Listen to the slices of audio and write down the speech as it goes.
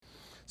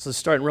So let's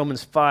start in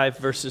Romans 5,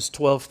 verses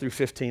 12 through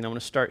 15. I'm going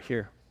to start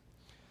here.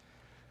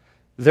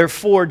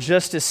 Therefore,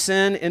 just as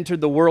sin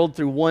entered the world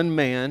through one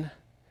man,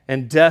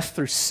 and death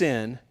through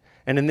sin,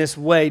 and in this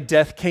way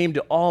death came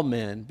to all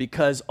men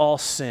because all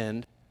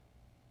sinned.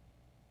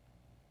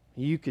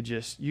 You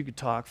could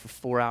talk for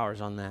 4 hours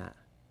on that.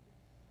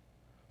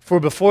 For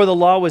before the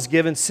law was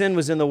given, sin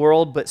was in the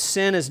world, but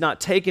sin is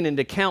not taken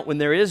into account when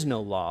there is no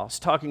law. It's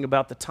talking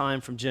about the time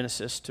from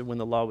Genesis to when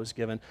the law was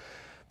given.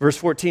 Verse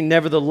 14,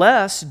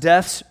 nevertheless,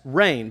 death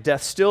reigned.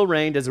 Death still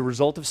reigned as a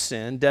result of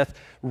sin. Death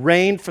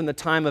reigned from the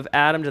time of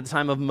Adam to the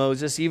time of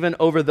Moses, even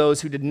over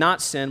those who did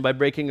not sin by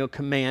breaking a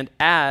command,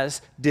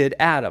 as did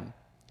Adam,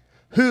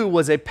 who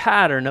was a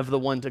pattern of the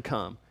one to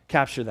come.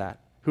 Capture that.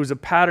 Who was a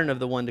pattern of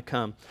the one to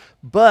come.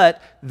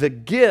 But the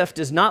gift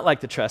is not like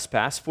the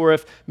trespass, for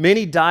if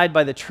many died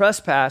by the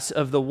trespass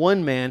of the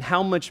one man,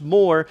 how much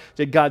more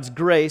did God's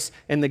grace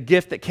and the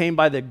gift that came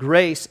by the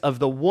grace of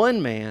the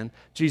one man,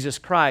 Jesus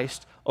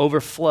Christ,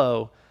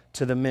 overflow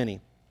to the many?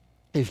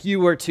 If you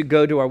were to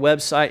go to our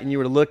website and you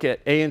were to look at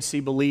A&C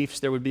beliefs,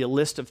 there would be a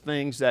list of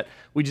things that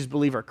we just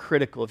believe are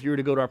critical. If you were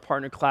to go to our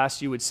partner class,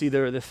 you would see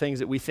there are the things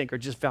that we think are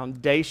just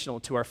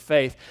foundational to our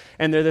faith.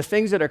 And they're the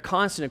things that are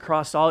constant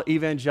across all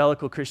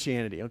evangelical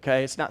Christianity,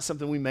 okay? It's not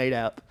something we made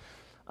up.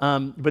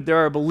 But there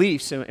are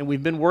beliefs, and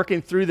we've been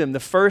working through them. The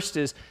first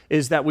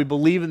is that we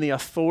believe in the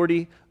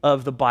authority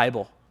of the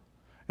Bible.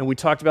 And we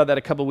talked about that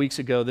a couple weeks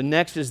ago. The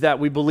next is that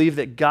we believe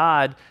that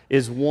God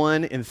is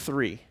one in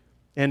three.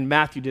 And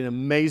Matthew did an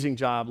amazing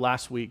job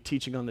last week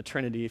teaching on the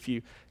Trinity. If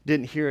you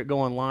didn't hear it, go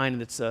online,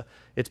 and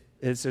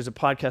there's a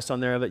podcast on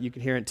there that you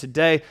can hear it.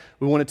 Today,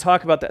 we want to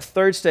talk about that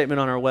third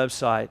statement on our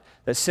website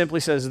that simply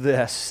says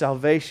this: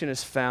 salvation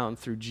is found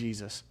through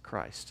Jesus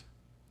Christ.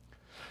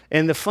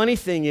 And the funny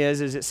thing is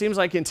it seems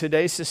like in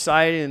today's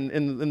society and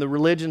in the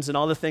religions and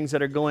all the things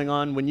that are going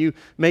on, when you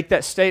make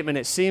that statement,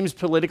 it seems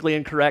politically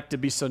incorrect to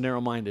be so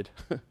narrow-minded.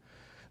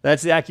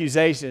 That's the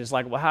accusation. It's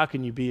like, well, how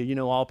can you be,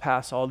 all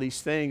past all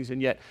these things?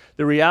 And yet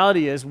the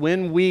reality is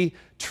when we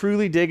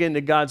truly dig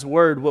into God's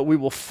word, what we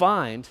will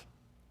find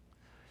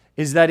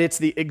is that it's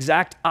the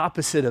exact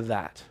opposite of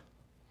that.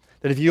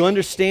 That if you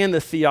understand the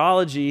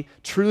theology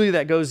truly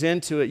that goes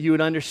into it, you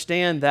would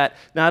understand that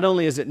not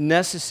only is it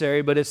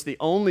necessary, but it's the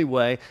only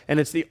way, and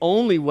it's the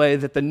only way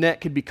that the net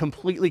could be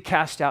completely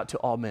cast out to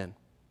all men.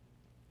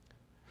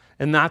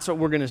 And that's what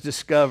we're going to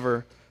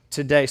discover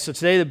today. So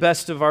today, the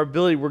best of our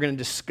ability, we're going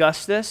to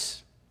discuss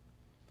this.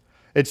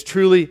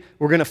 We're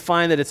going to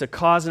find that it's a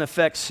cause and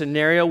effect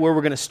scenario where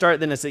we're going to start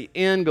then as the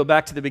end, go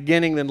back to the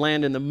beginning, then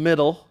land in the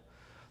middle,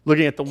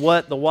 looking at the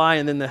what, the why,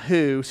 and then the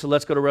who. So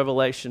let's go to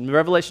Revelation.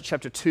 Revelation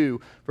chapter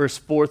 2, verse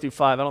 4 through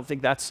 5. I don't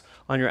think that's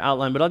on your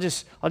outline, but I'll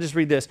just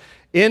read this.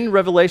 In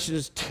Revelation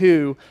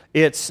 2,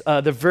 it's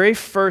the very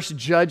first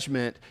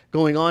judgment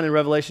going on in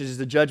Revelation is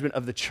the judgment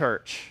of the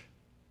church.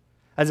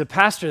 As a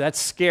pastor, that's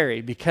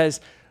scary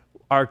because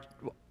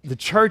the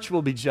church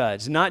will be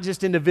judged, not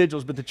just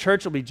individuals, but the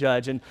church will be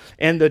judged.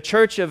 And the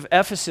church of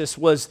Ephesus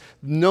was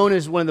known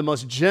as one of the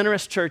most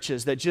generous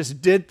churches that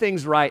just did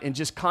things right and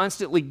just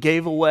constantly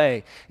gave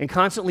away and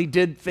constantly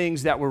did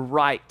things that were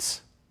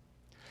right.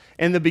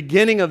 And the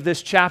beginning of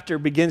this chapter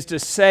begins to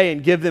say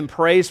and give them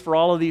praise for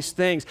all of these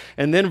things.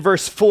 And then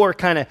verse 4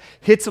 kind of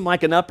hits them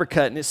like an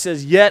uppercut, and it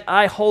says, "Yet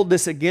I hold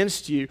this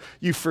against you,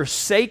 you've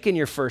forsaken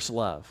your first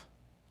love."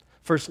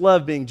 First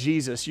love being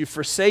Jesus. You've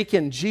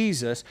forsaken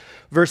Jesus.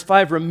 Verse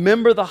 5,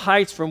 remember the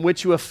heights from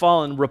which you have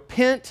fallen.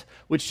 Repent,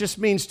 which just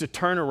means to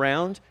turn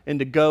around and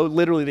to go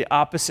literally the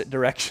opposite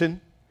direction.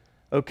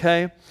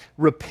 Okay?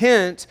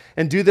 Repent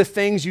and do the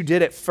things you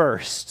did at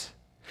first.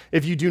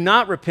 If you do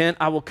not repent,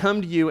 I will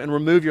come to you and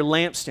remove your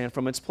lampstand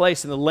from its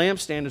place. And the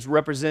lampstand is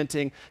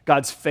representing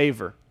God's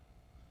favor.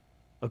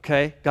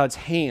 Okay? God's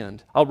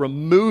hand. I'll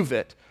remove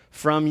it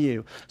from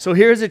you. So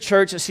here's a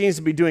church that seems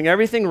to be doing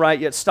everything right,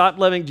 yet stopped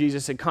loving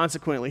Jesus, and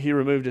consequently, he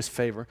removed his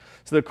favor.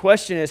 So the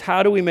question is,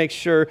 how do we make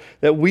sure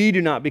that we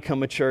do not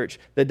become a church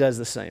that does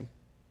the same?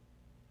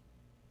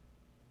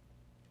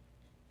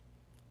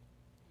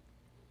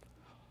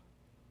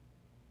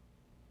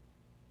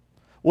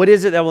 What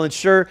is it that will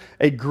ensure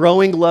a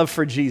growing love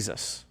for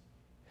Jesus?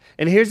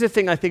 And here's the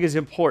thing I think is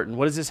important.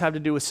 What does this have to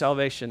do with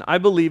salvation? I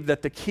believe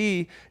that the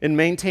key in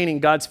maintaining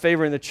God's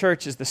favor in the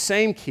church is the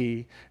same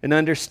key in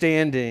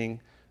understanding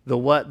the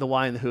what, the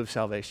why, and the who of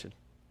salvation.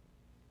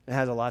 It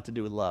has a lot to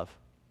do with love.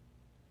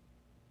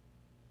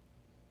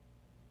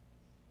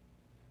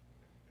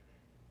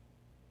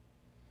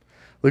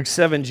 Luke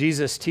 7,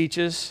 Jesus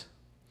teaches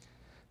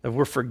that if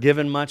we're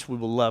forgiven much, we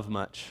will love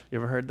much. You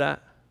ever heard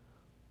that?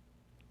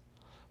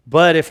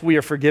 But if we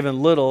are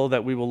forgiven little,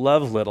 that we will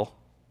love little.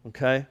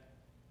 Okay?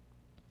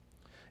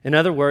 In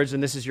other words,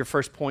 and this is your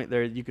first point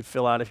there you could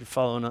fill out if you're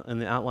following in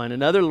the outline.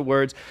 In other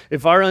words,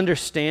 if our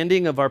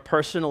understanding of our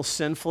personal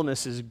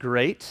sinfulness is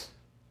great,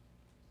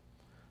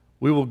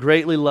 we will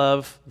greatly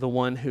love the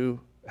one who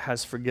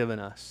has forgiven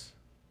us.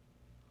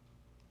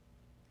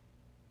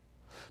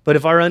 But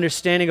if our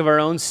understanding of our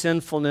own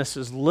sinfulness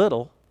is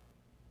little,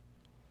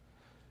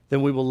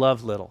 then we will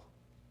love little.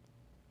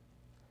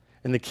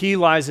 And the key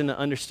lies in the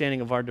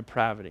understanding of our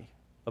depravity,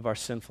 of our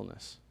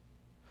sinfulness.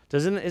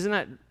 Doesn't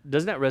that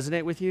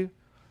resonate with you?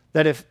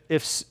 That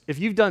if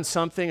you've done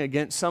something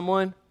against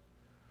someone,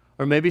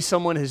 or maybe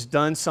someone has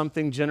done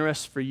something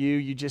generous for you,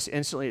 you just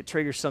instantly, it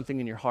triggers something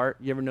in your heart.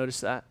 You ever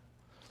notice that?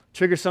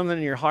 Triggers something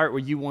in your heart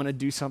where you want to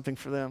do something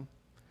for them.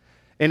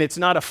 And it's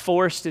not a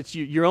forced, it's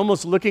you're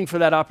almost looking for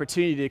that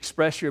opportunity to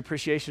express your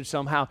appreciation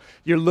somehow.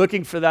 You're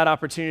looking for that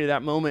opportunity,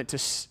 that moment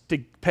to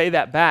pay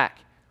that back.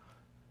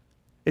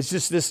 It's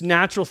just this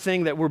natural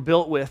thing that we're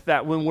built with,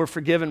 that when we're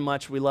forgiven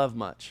much, we love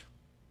much.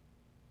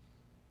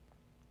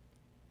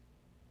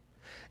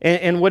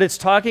 And what it's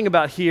talking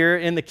about here,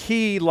 and the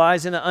key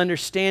lies in the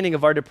understanding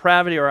of our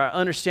depravity, or our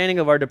understanding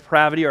of our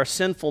depravity, our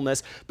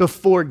sinfulness,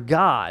 before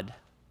God,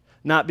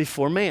 not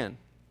before man.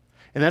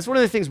 And that's one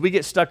of the things we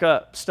get stuck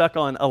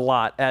on a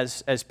lot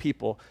as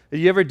people. Do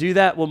you ever do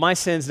that? Well, my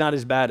sin's not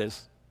as bad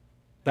as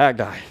that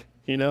guy,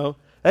 you know?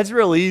 That's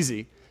real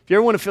easy. If you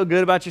ever want to feel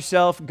good about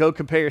yourself, go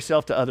compare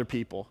yourself to other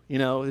people. You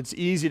know, it's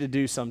easy to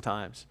do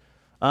sometimes.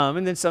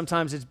 And then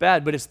sometimes it's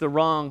bad, but it's the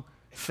wrong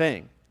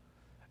thing.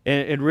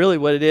 And really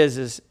what it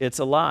is it's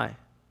a lie.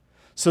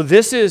 So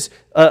this is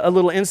a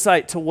little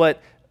insight to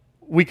what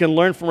we can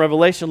learn from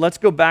Revelation. Let's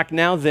go back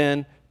now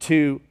then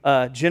to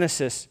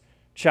Genesis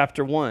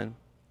chapter 1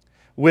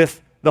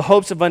 with the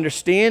hopes of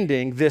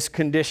understanding this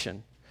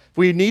condition.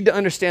 We need to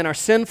understand our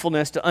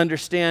sinfulness to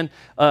understand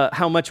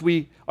how much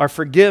we are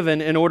forgiven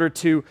in order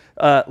to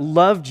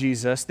love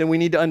Jesus. Then we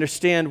need to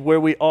understand where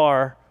we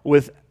are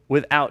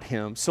without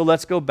him. So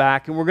let's go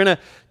back, and we're going to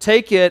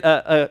take it.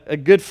 A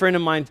good friend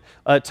of mine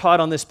taught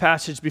on this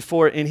passage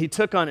before, and he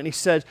took on it, and he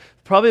said,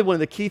 probably one of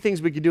the key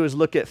things we could do is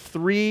look at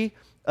three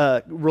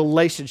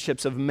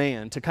relationships of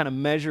man to kind of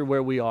measure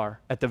where we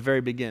are at the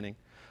very beginning.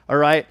 All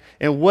right?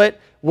 And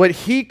what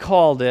he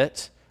called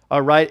it,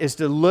 all right, is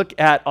to look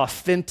at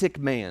authentic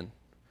man.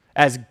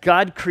 As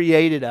God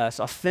created us,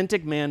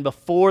 authentic man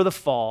before the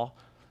fall,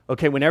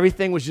 okay, when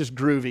everything was just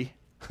groovy,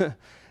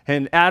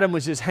 and Adam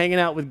was just hanging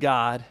out with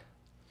God,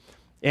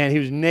 and he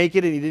was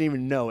naked and he didn't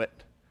even know it.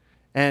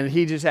 And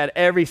he just had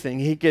everything.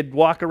 He could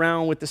walk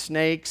around with the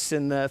snakes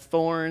and the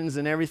thorns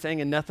and everything,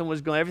 and nothing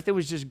was going. Everything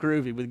was just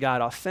groovy with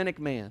God, authentic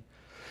man. And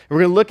we're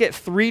going to look at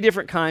three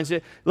different kinds.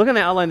 Look on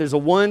the outline, there's a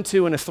 1,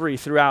 2, and a 3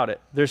 throughout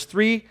it. There's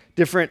three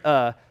different,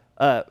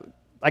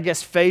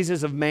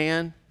 phases of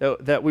man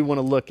that we want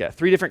to look at.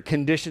 Three different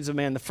conditions of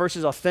man. The first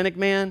is authentic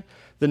man.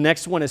 The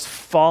next one is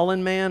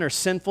fallen man or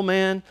sinful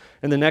man.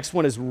 And the next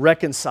one is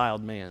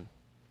reconciled man.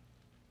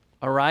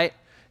 All right?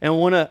 And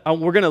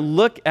we're going to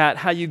look at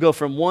how you go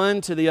from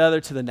one to the other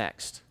to the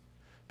next,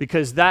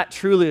 because that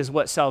truly is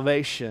what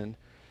salvation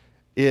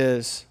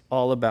is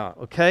all about,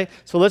 okay?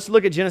 So let's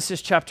look at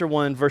Genesis chapter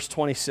 1, verse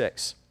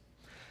 26.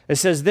 It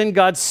says, "Then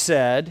God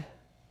said,"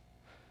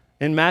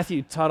 and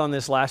Matthew taught on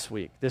this last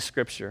week, this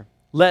scripture,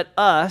 "Let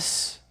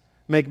us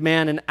make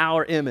man in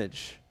our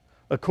image,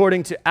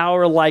 according to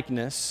our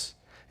likeness,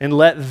 and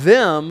let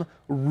them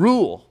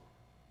rule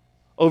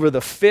over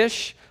the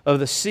fish of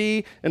the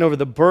sea, and over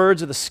the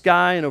birds of the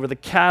sky, and over the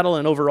cattle,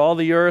 and over all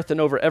the earth,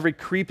 and over every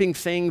creeping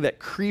thing that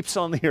creeps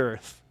on the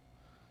earth."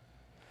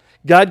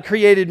 God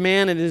created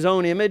man in his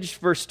own image.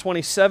 Verse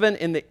 27,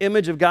 in the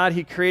image of God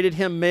he created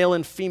him, male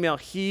and female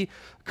he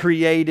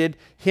created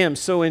him.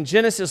 So in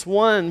Genesis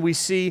 1, we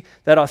see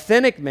that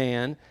authentic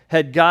man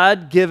had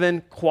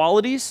God-given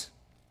qualities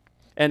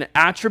and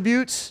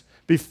attributes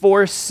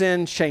before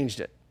sin changed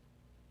it.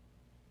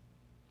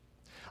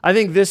 I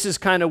think this is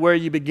kind of where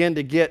you begin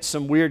to get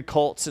some weird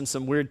cults and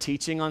some weird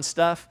teaching on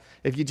stuff.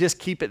 If you just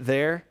keep it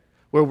there,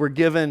 where we're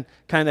given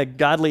kind of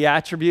godly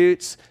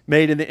attributes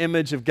made in the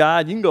image of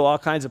God, you can go all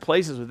kinds of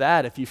places with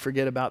that if you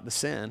forget about the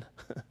sin.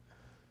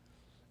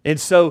 And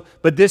so,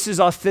 but this is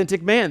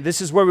authentic man.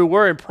 This is where we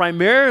were. And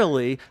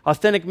primarily,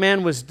 authentic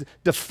man was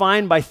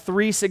defined by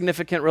three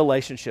significant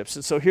relationships.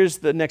 And so here's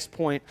the next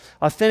point.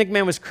 Authentic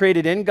man was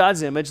created in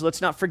God's image. Let's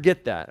not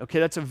forget that. Okay,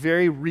 that's a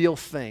very real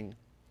thing.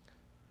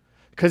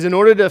 Because in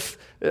order to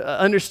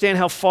understand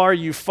how far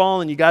you've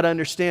fallen, you got to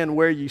understand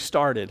where you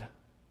started.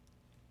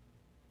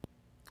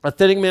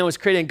 Authentic man was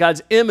created in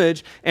God's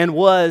image and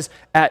was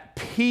at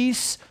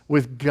peace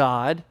with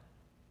God.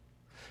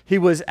 He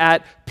was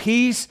at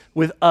peace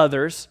with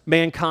others,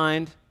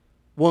 mankind,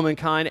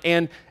 womankind,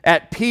 and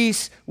at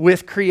peace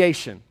with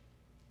creation.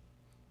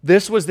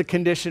 This was the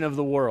condition of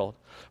the world.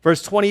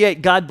 Verse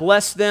 28, God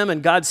blessed them,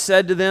 and God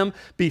said to them,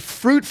 "Be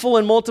fruitful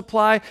and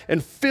multiply,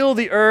 and fill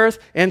the earth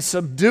and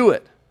subdue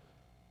it."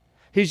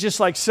 He's just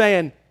like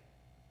saying,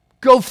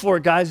 go for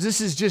it, guys.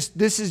 This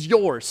is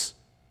yours.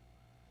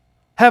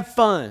 Have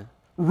fun.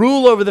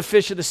 Rule over the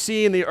fish of the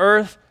sea and the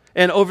earth,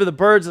 and over the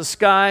birds of the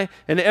sky,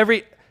 and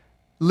every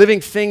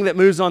living thing that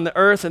moves on the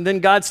earth. And then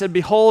God said,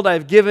 "Behold, I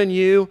have given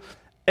you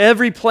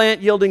Every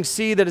plant yielding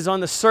seed that is on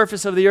the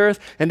surface of the earth,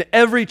 and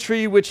every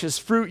tree which has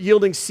fruit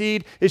yielding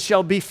seed, it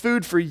shall be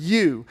food for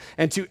you.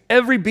 And to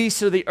every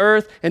beast of the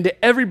earth, and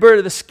to every bird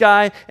of the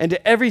sky, and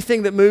to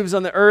everything that moves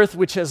on the earth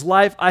which has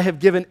life, I have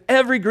given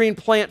every green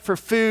plant for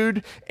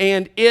food,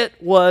 and it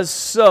was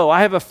so.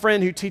 I have a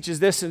friend who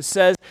teaches this and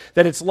says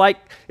that it's like,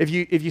 if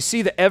you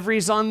see the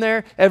everys on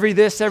there, every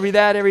this, every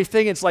that,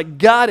 everything, it's like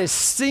God is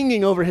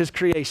singing over his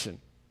creation.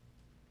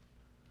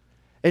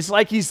 It's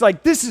like he's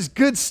like, this is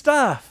good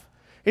stuff.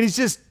 And he's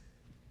just,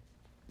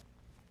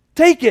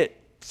 take it.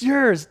 It's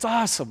yours. It's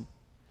awesome.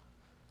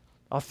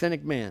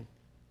 Authentic man.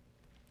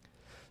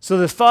 So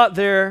the thought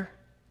there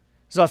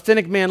is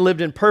authentic man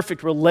lived in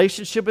perfect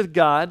relationship with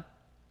God.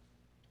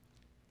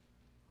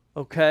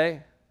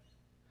 Okay?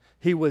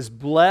 He was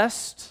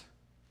blessed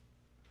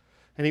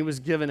and he was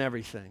given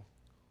everything.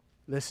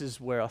 This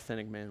is where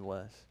authentic man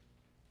was.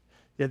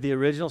 Yet the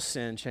original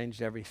sin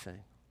changed everything.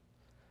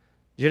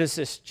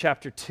 Genesis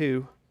chapter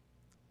 2.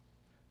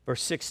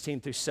 Verse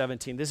 16 through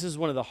 17. This is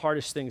one of the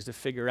hardest things to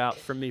figure out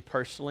for me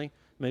personally.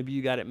 Maybe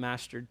you got it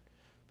mastered,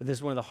 but this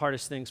is one of the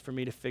hardest things for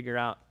me to figure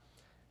out.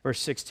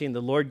 Verse 16,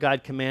 the Lord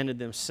God commanded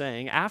them,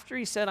 saying, after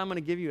he said, I'm going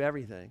to give you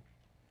everything,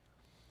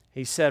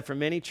 he said,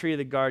 from any tree of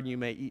the garden you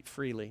may eat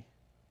freely,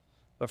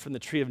 but from the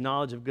tree of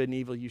knowledge of good and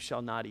evil you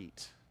shall not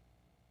eat.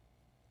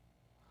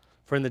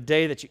 For in the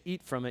day that you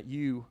eat from it,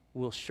 you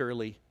will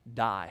surely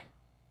die.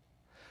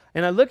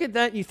 And I look at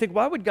that and you think,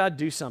 why would God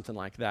do something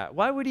like that?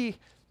 Why would he...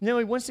 he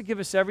wants to give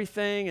us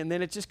everything, and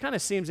then it just kind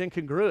of seems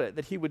incongruent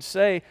that he would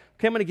say,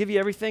 okay, I'm going to give you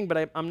everything,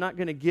 but I'm not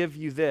going to give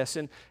you this.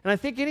 And I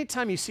think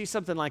anytime you see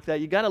something like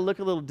that, you got to look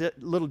a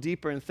little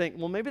deeper and think,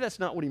 well, maybe that's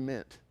not what he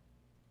meant.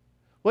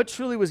 What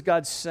truly was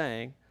God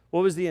saying?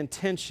 What was the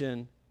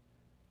intention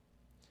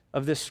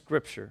of this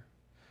scripture?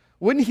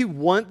 Wouldn't he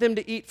want them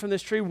to eat from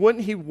this tree?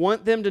 Wouldn't he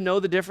want them to know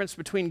the difference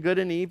between good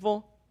and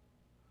evil?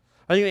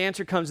 I think the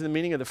answer comes in the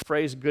meaning of the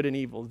phrase good and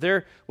evil.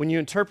 When you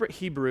interpret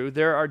Hebrew,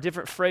 there are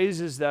different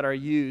phrases that are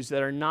used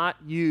that are not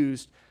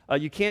used.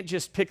 You can't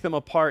just pick them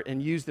apart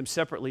and use them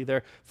separately.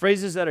 They're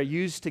phrases that are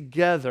used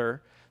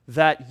together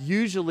that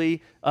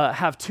usually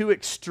have two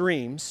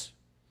extremes.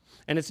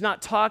 And it's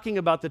not talking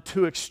about the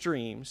two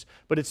extremes,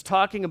 but it's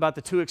talking about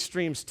the two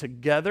extremes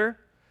together,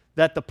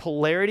 that the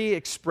polarity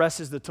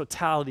expresses the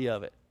totality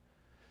of it.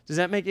 Does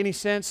that make any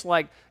sense?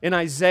 Like in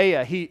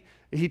Isaiah,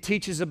 he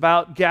teaches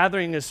about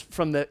gathering is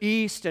from the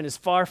east and as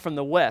far from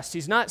the west.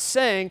 He's not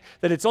saying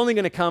that it's only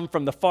going to come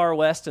from the far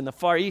west and the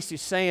far east.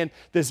 He's saying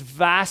this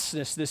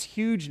vastness, this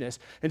hugeness.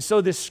 And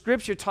so this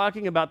scripture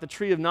talking about the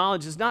tree of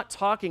knowledge is not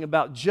talking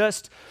about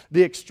just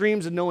the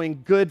extremes of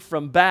knowing good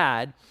from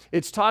bad.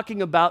 It's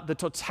talking about the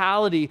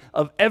totality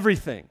of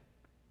everything.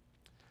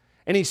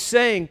 And he's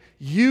saying,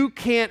 you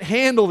can't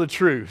handle the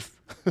truth.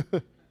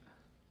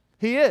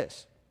 He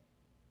is.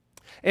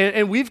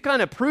 And we've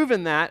kind of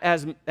proven that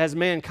as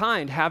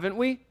mankind, haven't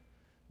we?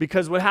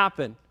 Because what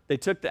happened? They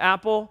took the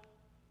apple,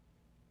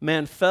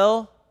 man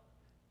fell,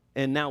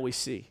 and now we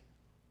see.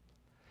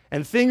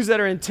 And things that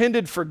are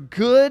intended for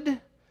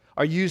good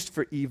are used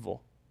for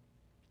evil.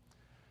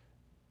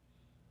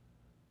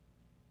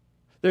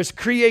 There's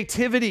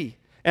creativity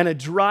and a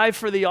drive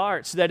for the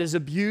arts that is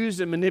abused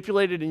and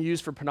manipulated and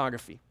used for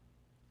pornography.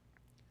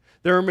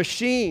 There are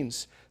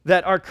machines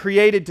that are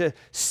created to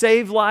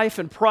save life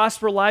and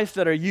prosper life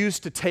that are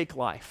used to take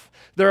life.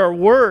 There are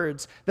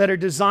words that are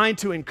designed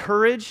to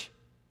encourage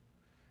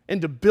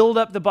and to build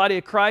up the body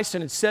of Christ,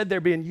 and instead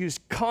they're being used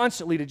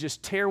constantly to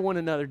just tear one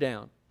another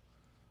down.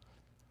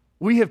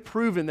 We have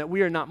proven that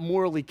we are not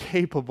morally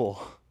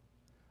capable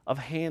of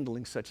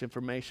handling such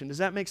information. Does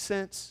that make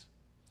sense?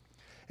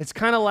 It's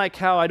kind of like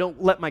how I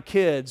don't let my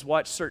kids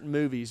watch certain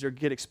movies or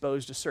get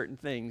exposed to certain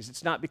things.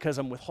 It's not because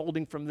I'm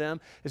withholding from them.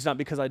 It's not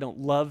because I don't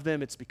love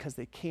them. It's because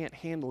they can't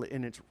handle it,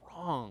 and it's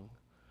wrong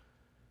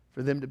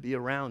for them to be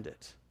around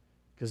it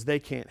because they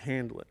can't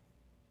handle it.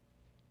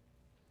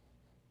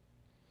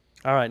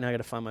 All right, now I got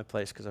to find my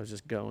place because I was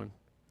just going.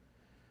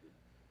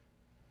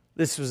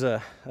 This was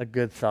a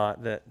good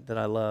thought that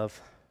I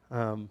love.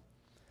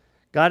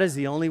 God is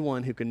the only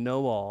one who can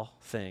know all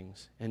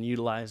things and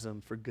utilize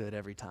them for good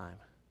every time.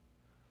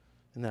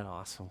 Isn't that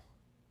awesome?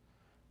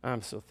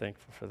 I'm so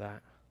thankful for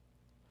that.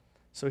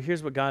 So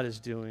here's what God is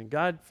doing.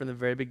 God, from the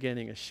very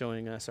beginning, is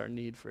showing us our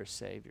need for a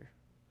Savior.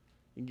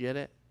 You get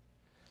it?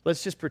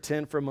 Let's just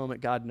pretend for a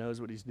moment God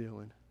knows what he's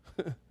doing.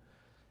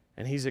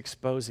 And he's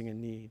exposing a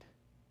need.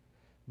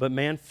 But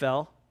man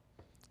fell.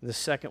 The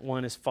second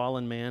one is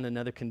fallen man,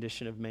 another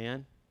condition of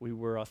man. We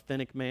were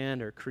authentic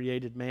man or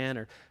created man,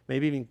 or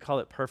maybe even call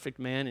it perfect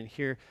man. And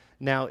here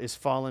now is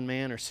fallen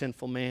man or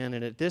sinful man.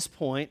 And at this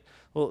point,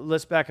 well,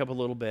 let's back up a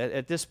little bit.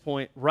 At this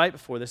point, right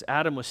before this,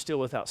 Adam was still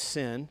without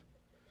sin.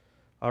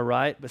 All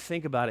right? But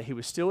think about it. He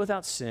was still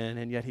without sin,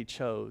 and yet he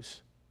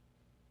chose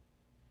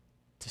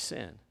to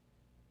sin.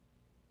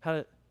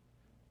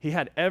 He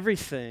had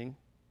everything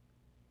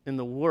in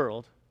the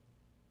world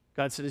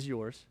God said is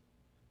yours,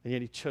 and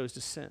yet he chose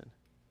to sin.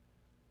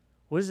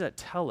 What does that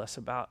tell us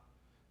about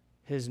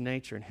his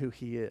nature and who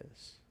he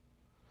is?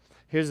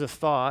 Here's a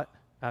thought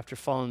after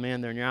fallen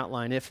man there in your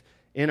outline, if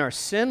in our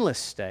sinless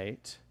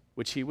state,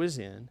 which he was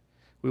in,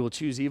 we will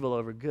choose evil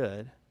over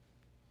good,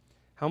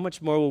 how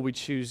much more will we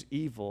choose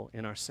evil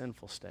in our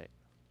sinful state?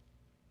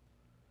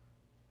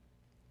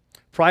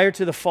 Prior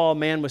to the fall,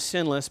 man was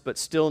sinless, but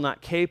still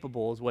not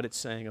capable, is what it's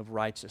saying, of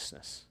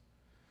righteousness,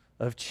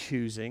 of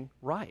choosing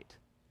right.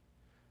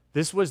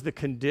 This was the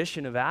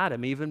condition of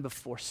Adam even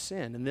before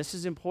sin. And this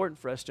is important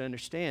for us to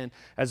understand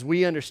as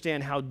we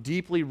understand how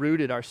deeply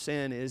rooted our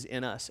sin is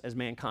in us as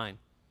mankind.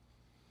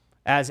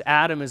 As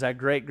Adam is our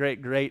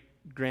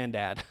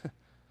great-great-great-granddad.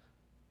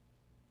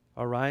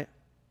 All right?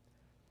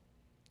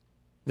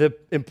 The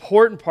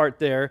important part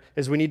there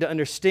is we need to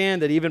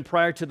understand that even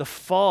prior to the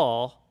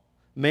fall,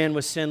 man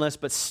was sinless,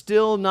 but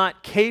still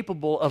not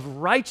capable of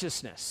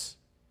righteousness.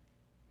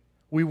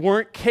 We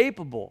weren't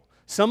capable.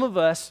 Some of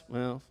us,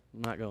 well,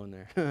 I'm not going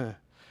there.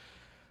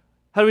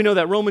 How do we know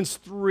that? Romans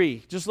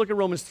 3. Just look at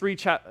Romans 3,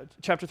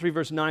 chapter 3,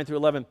 verse 9 through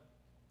 11.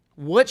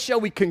 What shall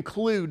we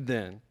conclude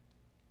then?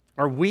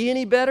 Are we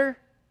any better?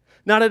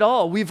 Not at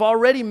all. We've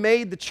already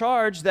made the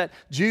charge that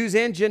Jews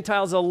and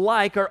Gentiles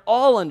alike are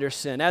all under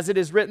sin. As it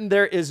is written,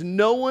 there is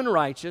no one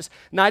righteous,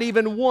 not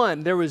even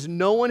one. There is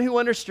no one who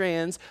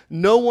understands,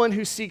 no one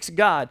who seeks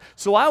God.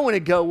 So I want to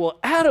go, well,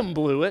 Adam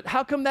blew it.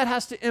 How come that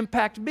has to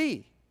impact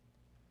me?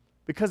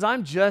 Because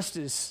I'm just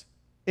as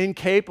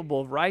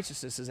incapable of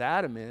righteousness as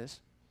Adam is.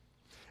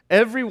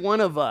 Every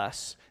one of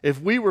us, if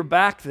we were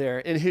back there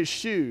in his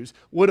shoes,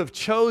 would have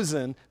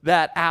chosen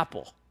that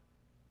apple.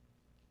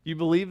 You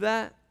believe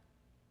that?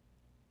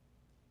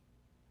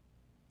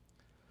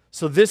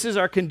 So this is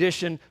our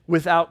condition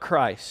without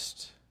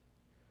Christ.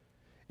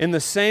 In the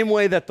same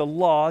way that the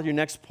law, your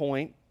next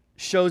point,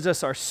 shows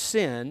us our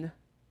sin,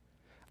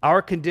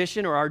 our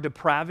condition or our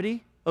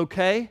depravity,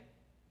 okay?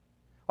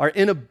 Our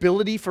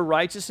inability for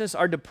righteousness,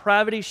 our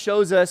depravity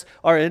shows us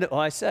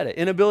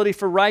inability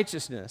for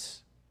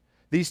righteousness.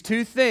 These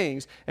two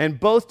things, and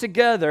both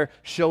together,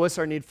 show us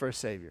our need for a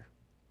Savior.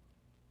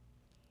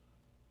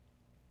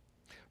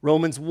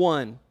 Romans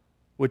 1,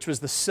 which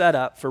was the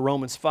setup for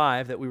Romans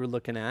 5 that we were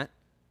looking at,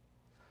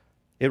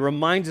 it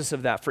reminds us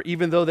of that. For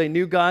even though they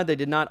knew God, they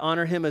did not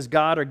honor him as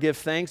God or give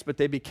thanks, but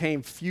they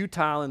became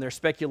futile in their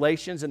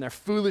speculations, and their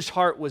foolish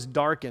heart was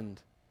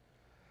darkened.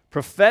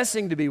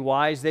 Professing to be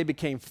wise, they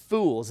became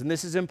fools. And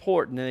this is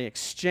important. And they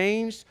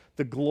exchanged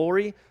the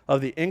glory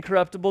of the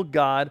incorruptible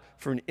God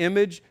for an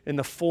image in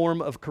the form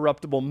of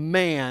corruptible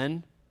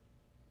man,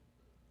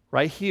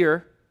 right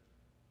here,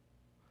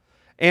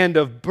 and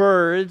of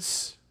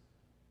birds,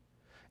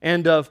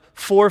 and of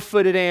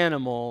four-footed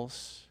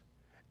animals,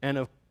 and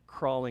of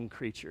crawling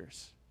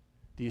creatures.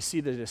 Do you see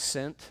the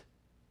descent?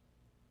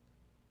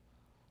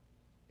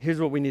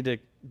 Here's what we need to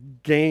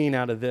gain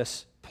out of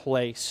this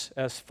place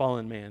as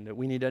fallen man, that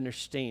we need to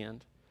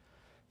understand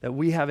that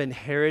we have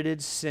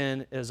inherited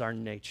sin as our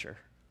nature.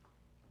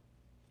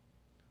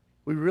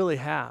 We really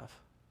have.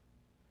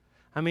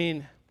 I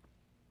mean,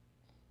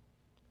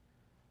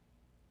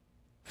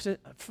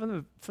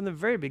 from the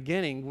very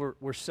beginning,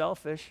 we're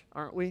selfish,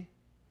 aren't we?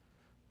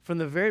 From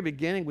the very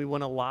beginning, we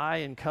want to lie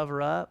and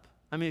cover up.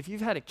 I mean, if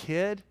you've had a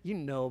kid, you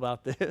know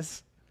about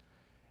this.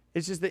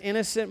 It's just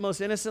the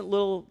most innocent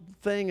little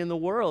thing in the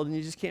world, and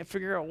you just can't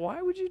figure out, why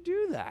would you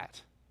do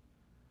that?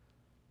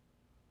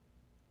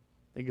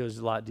 It goes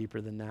a lot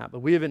deeper than that. But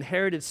we have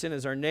inherited sin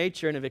as our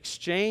nature and have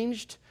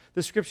exchanged,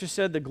 the scripture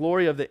said, the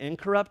glory of the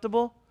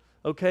incorruptible,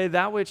 okay,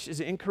 that which is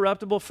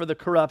incorruptible for the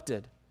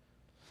corrupted.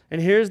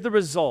 And here's the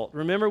result.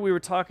 Remember, we were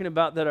talking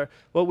about that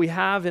what we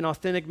have in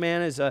authentic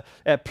man is a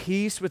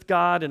peace with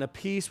God and a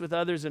peace with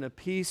others and a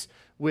peace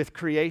with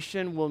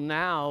creation. Well,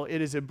 now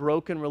it is a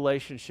broken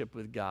relationship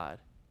with God.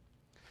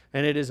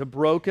 And it is a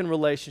broken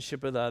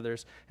relationship with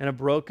others and a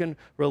broken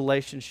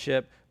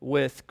relationship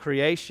with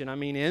creation. I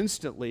mean,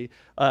 instantly,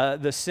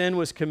 the sin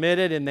was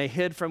committed and they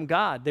hid from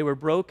God. They were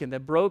broken.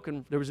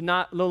 There was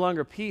no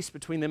longer peace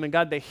between them and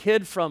God. They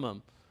hid from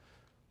him.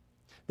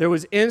 There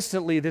was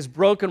instantly this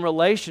broken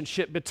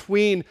relationship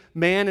between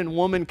man and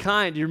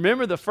womankind. You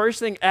remember the first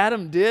thing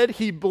Adam did?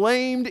 He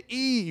blamed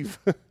Eve.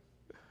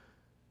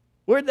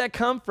 Where'd that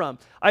come from?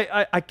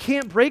 I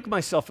can't break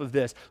myself of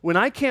this. When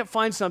I can't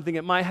find something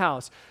at my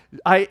house,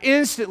 I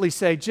instantly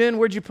say, Jen,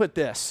 where'd you put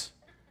this?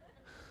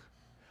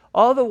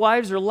 All the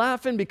wives are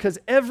laughing because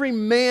every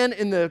man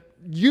in the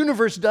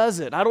universe does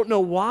it. I don't know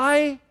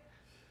why.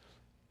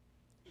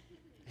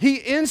 He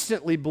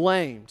instantly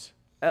blamed.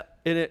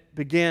 And it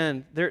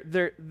began,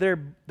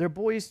 their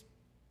boys,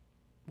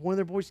 one of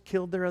their boys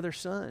killed their other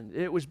son.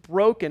 It was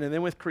broken. And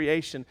then with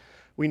creation,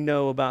 we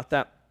know about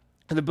that.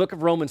 In the book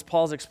of Romans,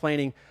 Paul's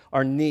explaining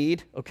our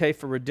need, okay,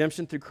 for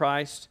redemption through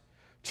Christ,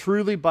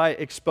 truly by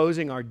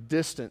exposing our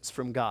distance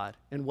from God.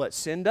 And what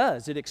sin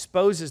does, it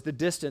exposes the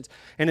distance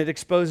and it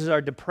exposes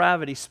our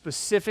depravity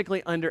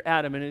specifically under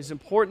Adam. And it is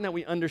important that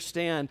we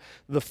understand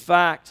the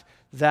fact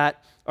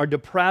that our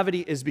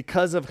depravity is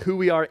because of who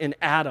we are in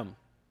Adam.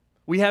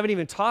 We haven't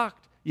even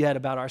talked yet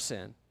about our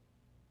sin.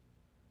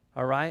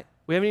 All right?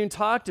 We haven't even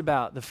talked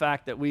about the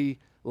fact that we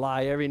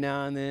lie every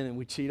now and then and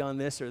we cheat on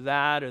this or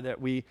that, or that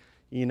we,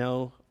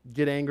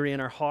 get angry in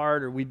our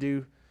heart, or we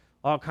do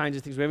all kinds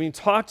of things. We haven't even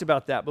talked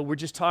about that, but we're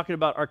just talking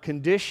about our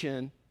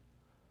condition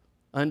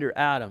under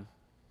Adam.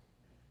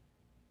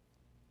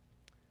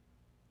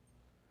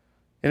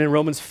 And in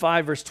Romans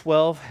 5, verse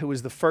 12, it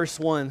was the first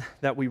one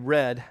that we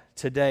read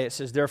today. It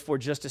says, therefore,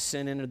 just as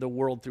sin entered the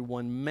world through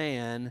one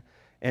man,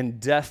 and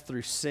death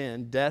through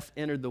sin, death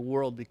entered the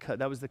world because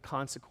that was the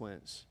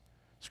consequence.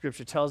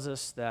 Scripture tells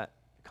us that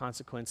the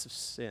consequence of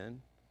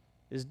sin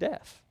is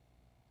death,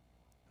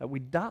 that we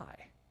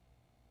die.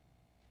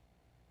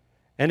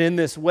 And in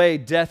this way,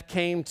 death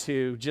came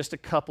to just a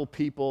couple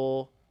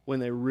people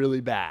when they're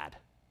really bad.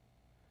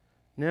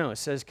 No, it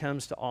says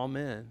comes to all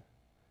men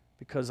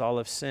because all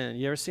have sinned.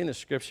 You ever seen the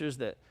scriptures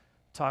that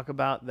talk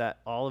about that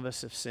all of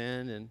us have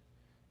sinned, and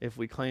if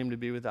we claim to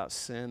be without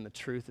sin, the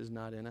truth is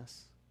not in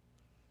us?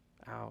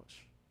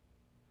 Ouch.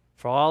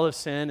 For all have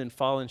sinned and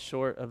fallen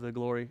short of the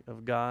glory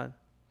of God.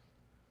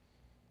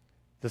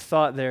 The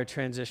thought there,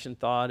 transition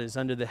thought, is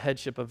under the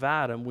headship of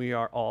Adam, we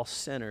are all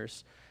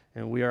sinners,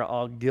 and we are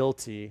all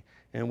guilty,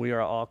 and we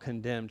are all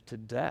condemned to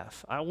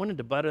death. I wanted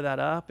to butter that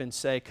up and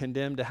say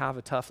condemned to have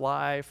a tough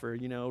life or,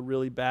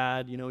 really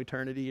bad,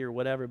 eternity or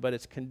whatever, but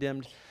it's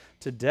condemned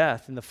to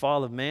death, and the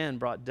fall of man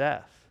brought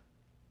death,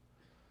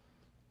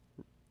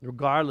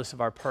 regardless of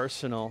our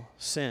personal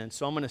sin.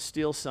 So I'm going to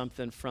steal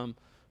something from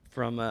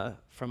a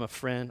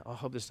friend. I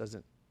hope this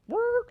doesn't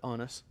work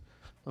on us.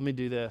 Let me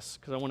do this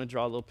because I want to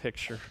draw a little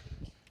picture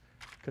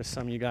because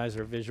some of you guys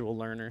are visual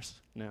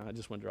learners. No, I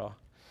just want to draw.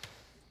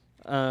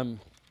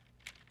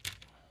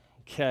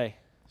 Okay,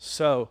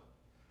 so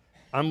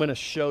I'm going to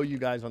show you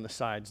guys on the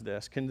sides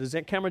this. Does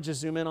that camera just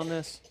zoom in on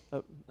this?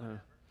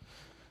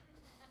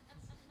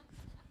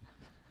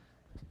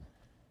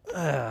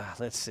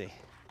 Let's see.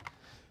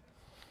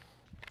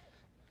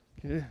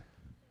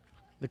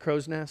 The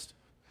crow's nest?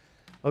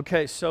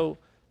 Okay, so,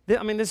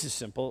 this is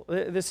simple.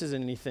 This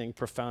isn't anything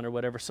profound or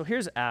whatever. So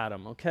here's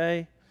Adam,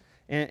 okay?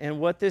 And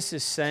what this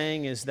is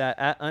saying is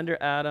that under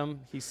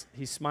Adam,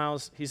 he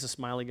smiles. He's a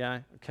smiley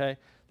guy, okay?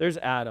 There's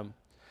Adam.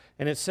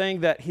 And it's saying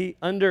that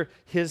under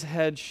his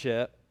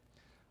headship,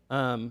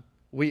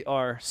 we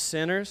are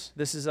sinners.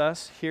 This is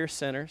us, here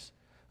sinners.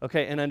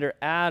 Okay, and under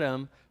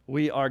Adam,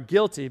 we are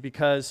guilty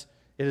because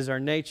it is our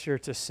nature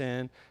to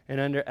sin. And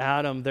under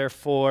Adam,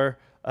 therefore,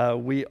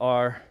 we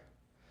are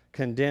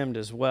condemned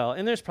as well.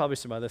 And there's probably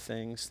some other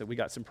things that we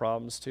got some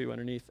problems too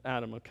underneath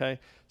Adam, okay?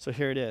 So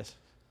here it is.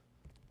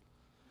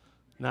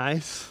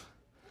 Nice.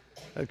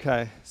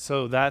 Okay,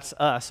 so that's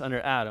us under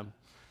Adam.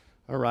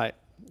 All right,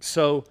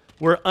 so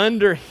we're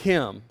under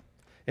him,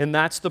 and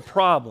that's the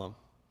problem,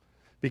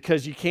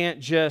 because you can't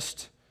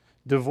just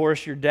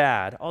divorce your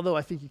dad, although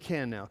I think you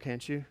can now,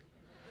 can't you?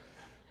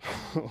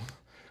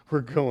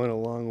 We're going a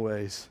long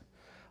ways.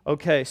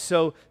 Okay,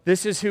 so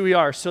this is who we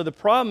are. So the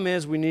problem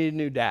is we need a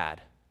new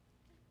dad.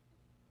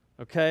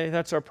 Okay,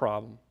 that's our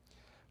problem.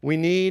 We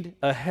need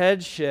a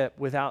headship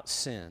without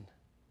sin.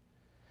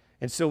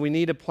 And so we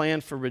need a plan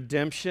for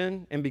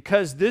redemption. And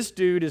because this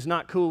dude is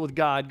not cool with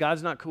God,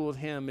 God's not cool with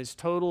him, is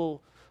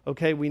total,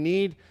 okay, we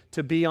need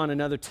to be on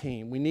another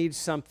team. We need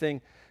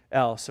something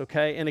else,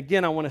 okay? And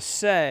again, I want to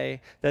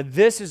say that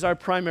this is our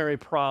primary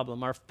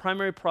problem. Our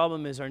primary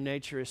problem is our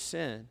nature is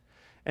sin.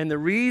 And the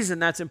reason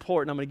that's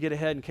important, I'm going to get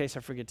ahead in case I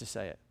forget to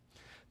say it.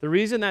 The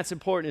reason that's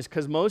important is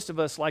because most of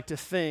us like to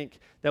think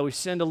that we've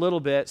sinned a little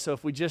bit, so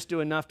if we just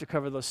do enough to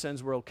cover those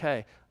sins, we're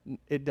okay.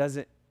 It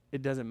doesn't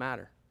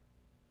matter.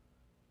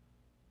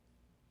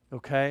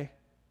 Okay?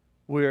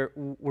 We're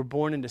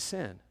born into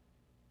sin.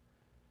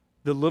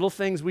 The little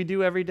things we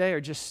do every day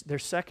they're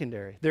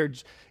secondary.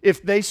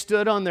 If they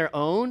stood on their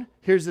own,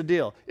 here's the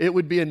deal. It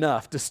would be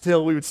enough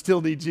we would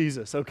still need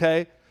Jesus,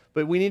 okay?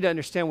 But we need to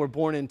understand we're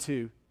born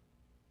into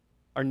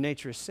our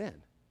nature is sin.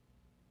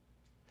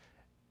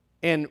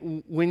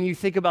 And when you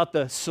think about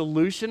the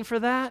solution for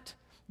that,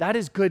 that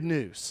is good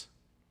news.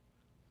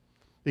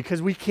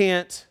 Because we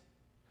can't,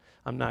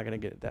 I'm not going to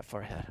get that far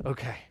ahead.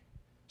 Okay.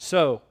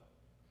 So,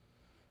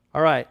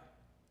 all right.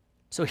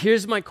 So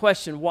here's my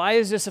question. Why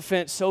is this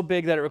offense so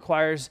big that it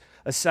requires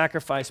a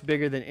sacrifice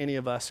bigger than any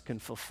of us can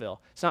fulfill?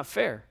 It's not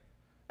fair.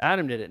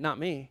 Adam did it, not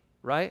me,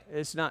 right?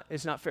 It's not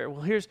fair.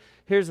 Well, here's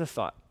the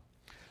thought.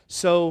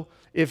 So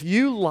if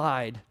you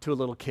lied to a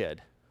little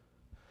kid,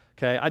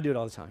 okay, I do it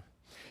all the time.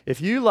 If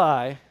you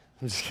lie,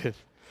 I'm just kidding.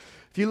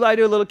 If you lie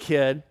to a little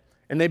kid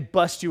and they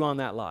bust you on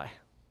that lie,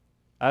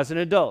 as an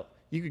adult,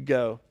 you could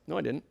go, no,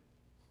 I didn't.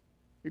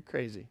 You're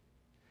crazy.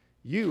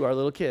 You are a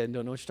little kid and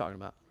don't know what you're talking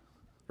about,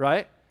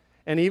 right?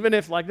 And even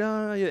if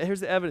no,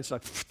 here's the evidence,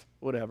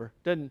 whatever,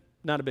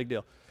 not a big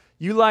deal.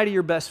 You lie to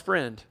your best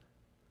friend,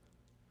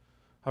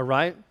 all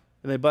right,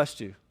 and they bust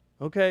you,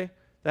 okay?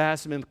 That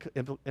has some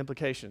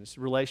implications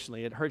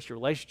relationally. It hurts your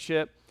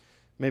relationship.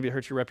 Maybe it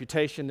hurts your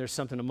reputation. There's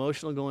something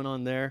emotional going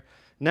on there.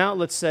 Now,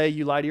 let's say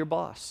you lie to your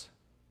boss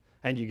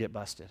and you get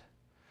busted.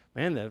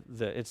 Man,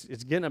 it's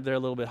getting up there a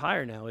little bit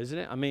higher now, isn't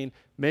it? I mean,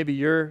 maybe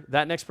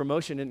that next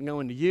promotion didn't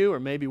go into you, or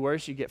maybe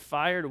worse, you get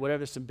fired or whatever.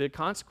 There's some big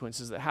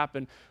consequences that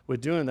happen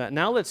with doing that.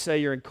 Now, let's say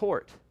you're in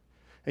court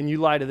and you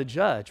lie to the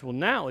judge. Well,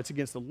 now it's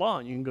against the law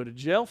and you can go to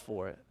jail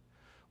for it.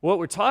 What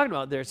we're talking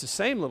about there, it's the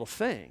same little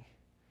thing.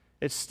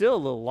 It's still a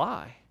little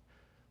lie.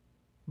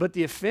 But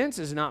the offense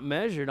is not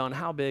measured on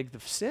how big the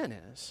sin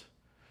is.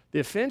 The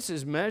offense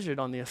is measured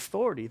on the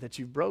authority that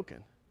you've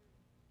broken.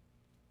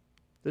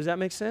 Does that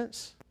make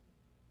sense?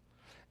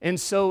 And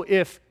so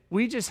if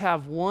we just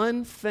have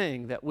one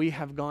thing that we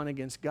have gone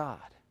against God,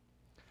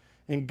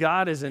 and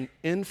God is an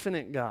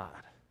infinite God,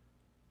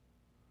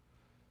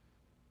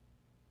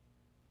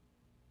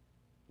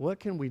 what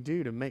can we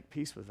do to make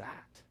peace with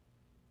that?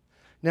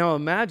 Now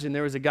imagine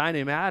there was a guy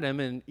named Adam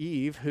and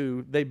Eve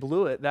who they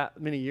blew it that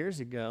many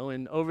years ago,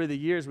 and over the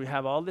years we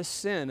have all this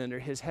sin under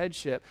his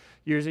headship,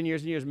 years and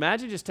years and years.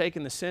 Imagine just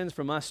taking the sins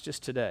from us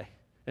just today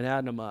and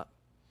adding them up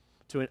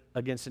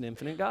against an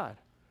infinite God.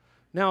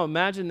 Now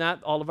imagine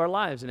that all of our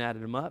lives and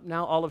added them up.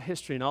 Now all of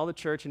history and all the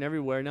church and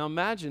everywhere. Now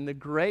imagine the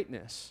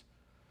greatness,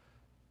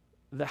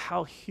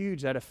 how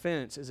huge that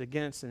offense is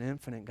against an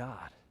infinite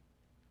God.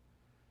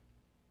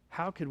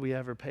 How could we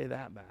ever pay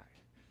that back?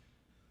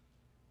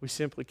 We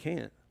simply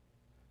can't.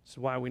 That's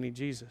why we need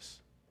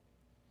Jesus.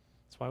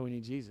 That's why we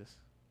need Jesus. Is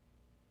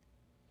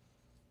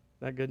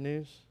that good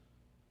news?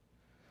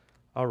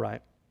 All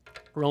right.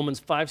 Romans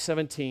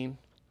 5:17.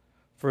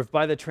 For if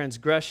by the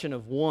transgression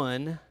of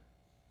one,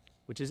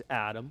 which is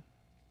Adam,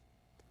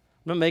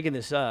 I'm not making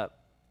this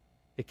up,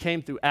 it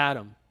came through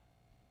Adam.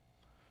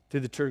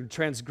 Through the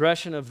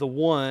transgression of the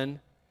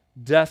one,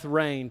 death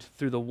reigned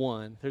through the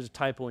one. There's a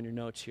typo in your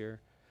notes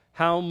here.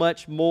 How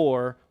much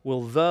more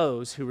will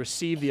those who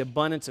receive the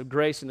abundance of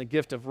grace and the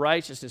gift of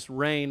righteousness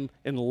reign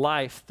in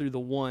life through the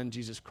one,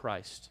 Jesus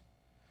Christ?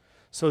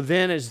 So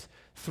then, as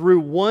through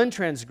one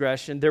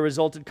transgression there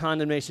resulted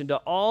condemnation to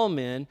all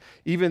men,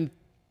 even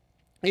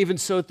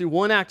so through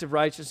one act of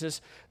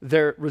righteousness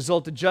there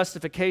resulted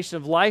justification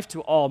of life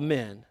to all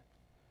men.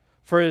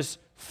 For as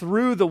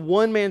through the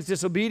one man's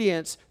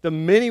disobedience the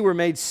many were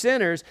made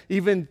sinners,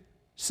 even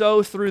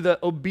so through the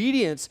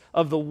obedience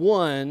of the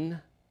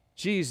one,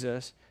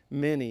 Jesus,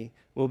 many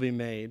will be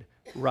made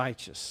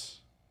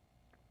righteous.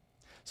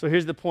 So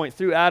here's the point.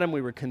 Through Adam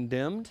we were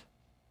condemned.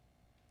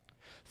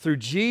 Through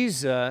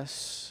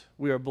Jesus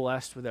we are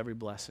blessed with every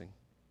blessing.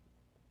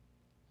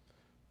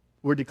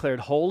 We're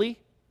declared holy.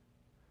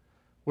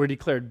 We're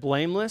declared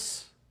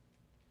blameless.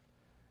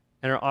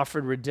 And are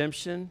offered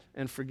redemption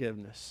and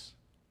forgiveness.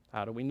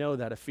 How do we know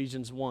that?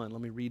 Ephesians 1. Let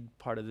me read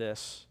part of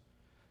this.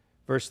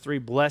 Verse 3,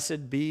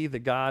 blessed be the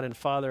God and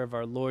Father of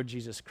our Lord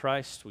Jesus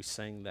Christ. We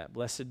sang that.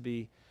 Blessed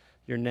be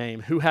your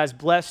name, who has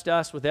blessed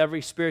us with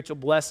every spiritual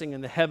blessing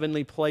in the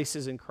heavenly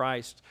places in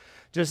Christ,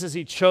 just as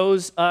he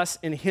chose us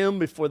in him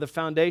before the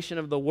foundation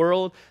of the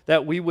world,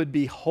 that we would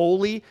be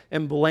holy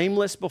and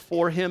blameless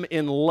before him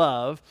in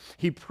love.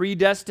 He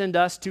predestined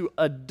us to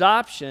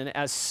adoption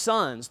as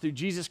sons through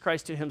Jesus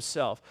Christ to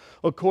himself,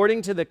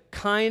 according to the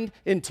kind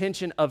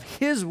intention of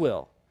his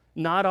will,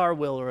 not our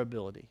will or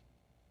ability,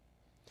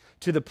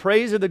 to the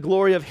praise of the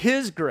glory of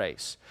his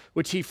grace,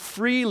 which he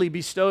freely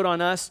bestowed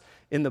on us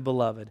in the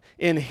beloved.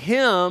 In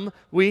him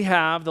we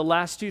have, the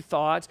last two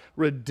thoughts,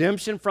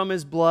 redemption from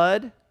his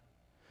blood,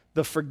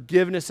 the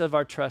forgiveness of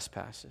our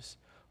trespasses,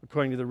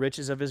 according to the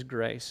riches of his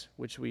grace,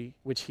 which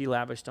he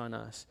lavished on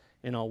us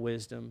in all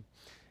wisdom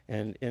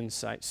and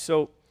insight.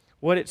 So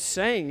what it's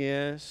saying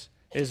is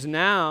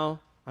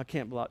now, I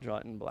can't draw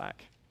it in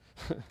black.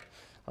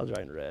 I'll draw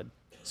it in red.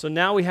 So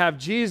now we have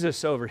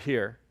Jesus over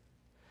here.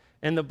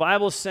 And the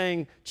Bible's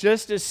saying,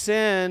 just as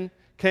sin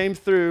came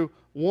through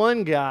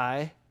one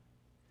guy,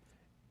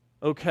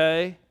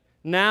 okay,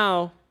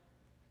 now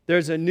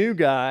there's a new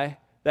guy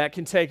that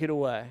can take it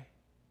away.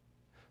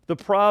 The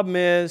problem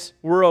is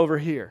we're over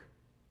here,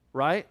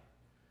 right?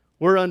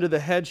 We're under the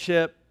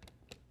headship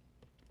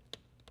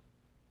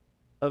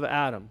of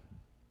Adam.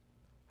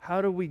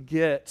 How do we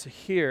get to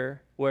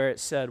here where it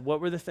said,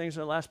 what were the things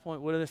in the last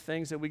point? What are the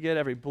things that we get?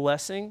 Every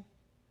blessing.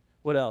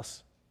 What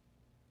else?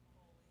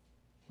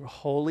 We're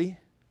holy.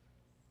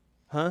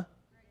 Huh?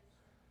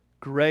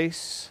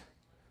 Grace,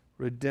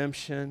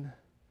 redemption,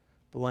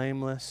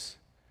 blameless,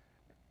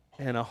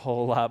 and a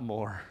whole lot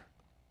more.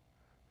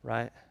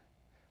 Right?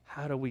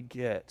 How do we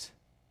get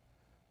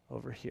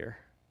over here?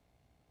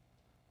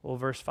 Well,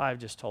 verse 5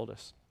 just told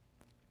us.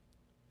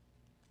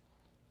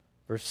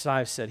 Verse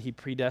 5 said he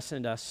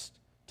predestined us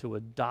to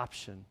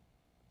adoption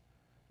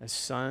as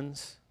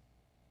sons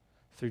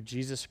through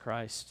Jesus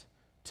Christ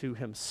to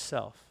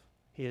himself.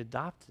 He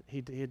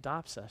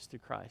adopts us through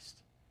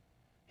Christ.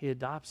 He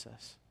adopts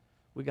us.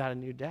 We got a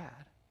new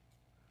dad.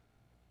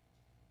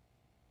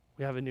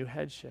 We have a new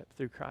headship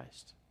through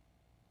Christ.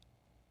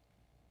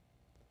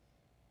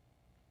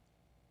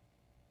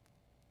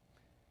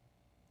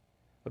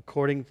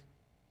 According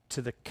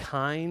to the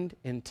kind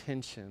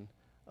intention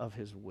of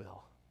his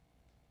will.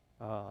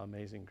 Oh,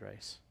 amazing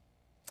grace.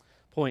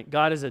 Point,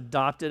 God has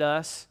adopted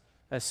us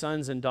as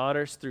sons and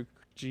daughters through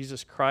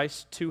Jesus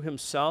Christ to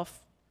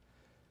himself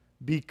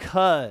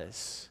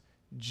because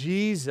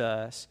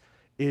Jesus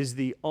is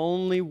the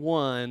only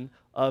one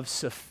of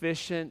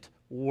sufficient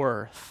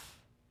worth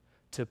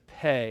to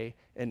pay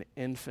an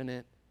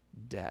infinite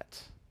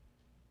debt.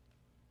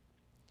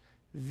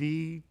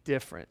 The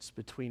difference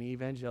between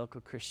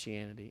evangelical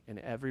Christianity and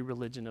every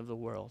religion of the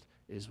world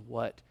is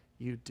what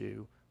you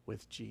do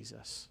with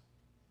Jesus.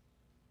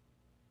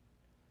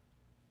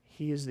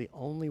 He is the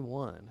only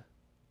one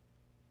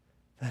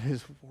that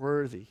is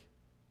worthy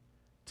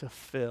to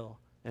fill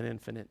an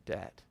infinite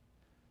debt.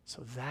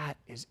 So that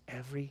is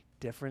every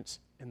difference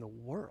in the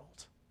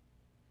world.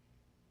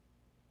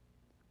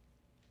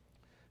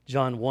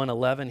 John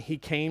 1:11, he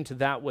came to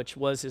that which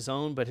was his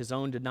own, but his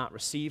own did not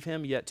receive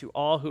him. Yet to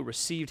all who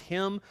received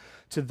him,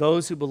 to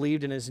those who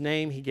believed in his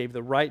name, he gave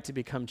the right to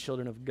become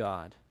children of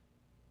God.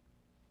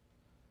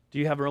 Do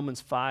you have Romans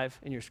 5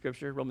 in your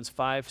scripture? Romans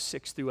 5,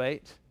 6 through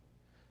 8.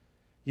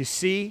 You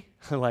see,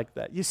 I like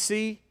that. You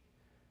see,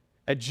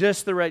 at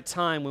just the right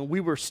time when we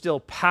were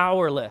still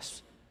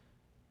powerless,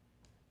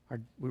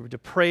 we were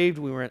depraved,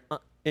 we were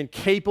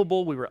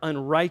incapable, we were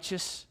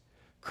unrighteous,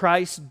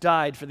 Christ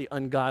died for the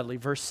ungodly.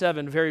 Verse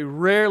 7, very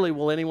rarely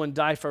will anyone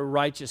die for a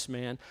righteous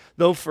man,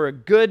 though for a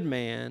good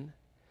man,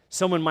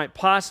 someone might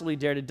possibly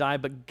dare to die,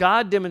 but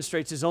God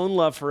demonstrates his own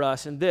love for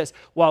us in this: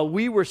 while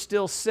we were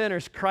still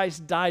sinners,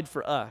 Christ died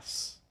for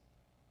us.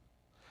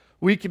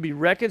 We can be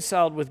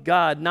reconciled with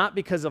God not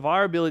because of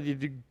our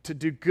ability to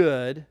do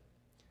good,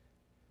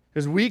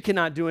 because we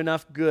cannot do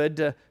enough good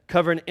to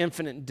cover an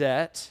infinite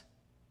debt.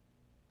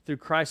 Through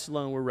Christ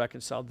alone, we're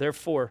reconciled.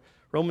 Therefore,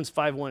 Romans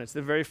 5:1, it's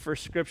the very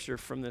first scripture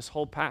from this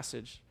whole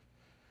passage.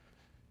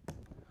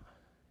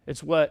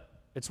 It's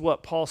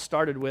what Paul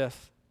started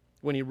with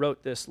when he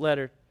wrote this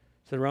letter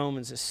to the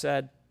Romans. It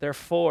said,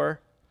 therefore,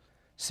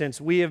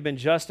 since we have been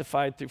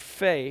justified through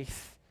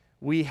faith,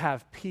 we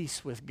have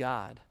peace with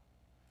God.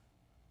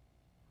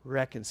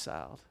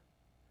 Reconciled.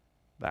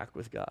 Back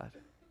with God.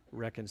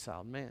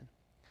 Reconciled. Man,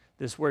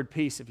 this word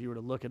peace, if you were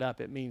to look it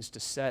up, it means to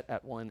set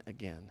at one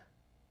again.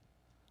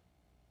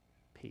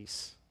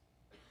 Peace.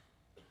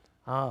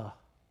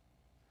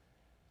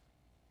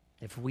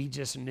 If we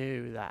just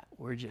knew that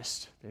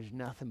there's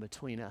nothing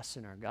between us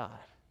and our God,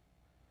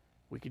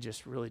 we could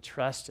just really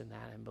trust in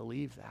that and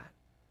believe that.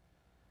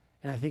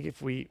 And I think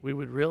if we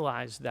would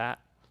realize that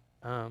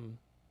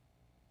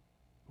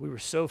we were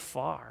so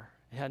far,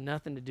 it had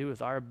nothing to do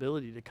with our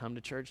ability to come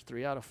to church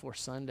 3 out of 4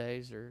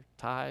 Sundays or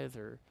tithe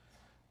or,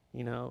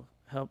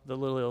 help the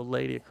little old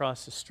lady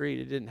across the street.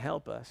 It didn't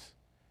help us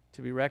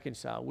to be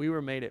reconciled. We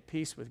were made at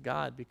peace with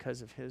God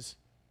because of his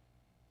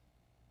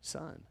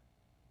Son.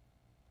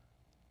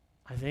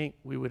 I think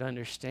we would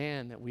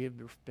understand that we have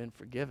been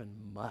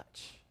forgiven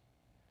much,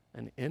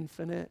 an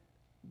infinite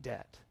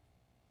debt.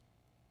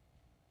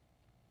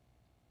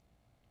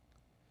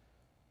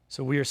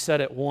 So we are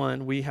set at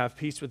one. We have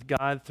peace with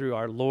God through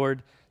our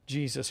Lord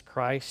Jesus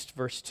Christ.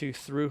 Verse 2,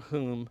 through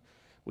whom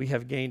we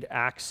have gained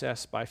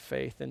access by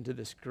faith into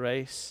this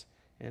grace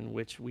in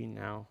which we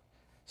now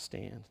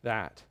stand.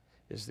 That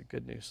is the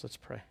good news. Let's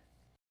pray.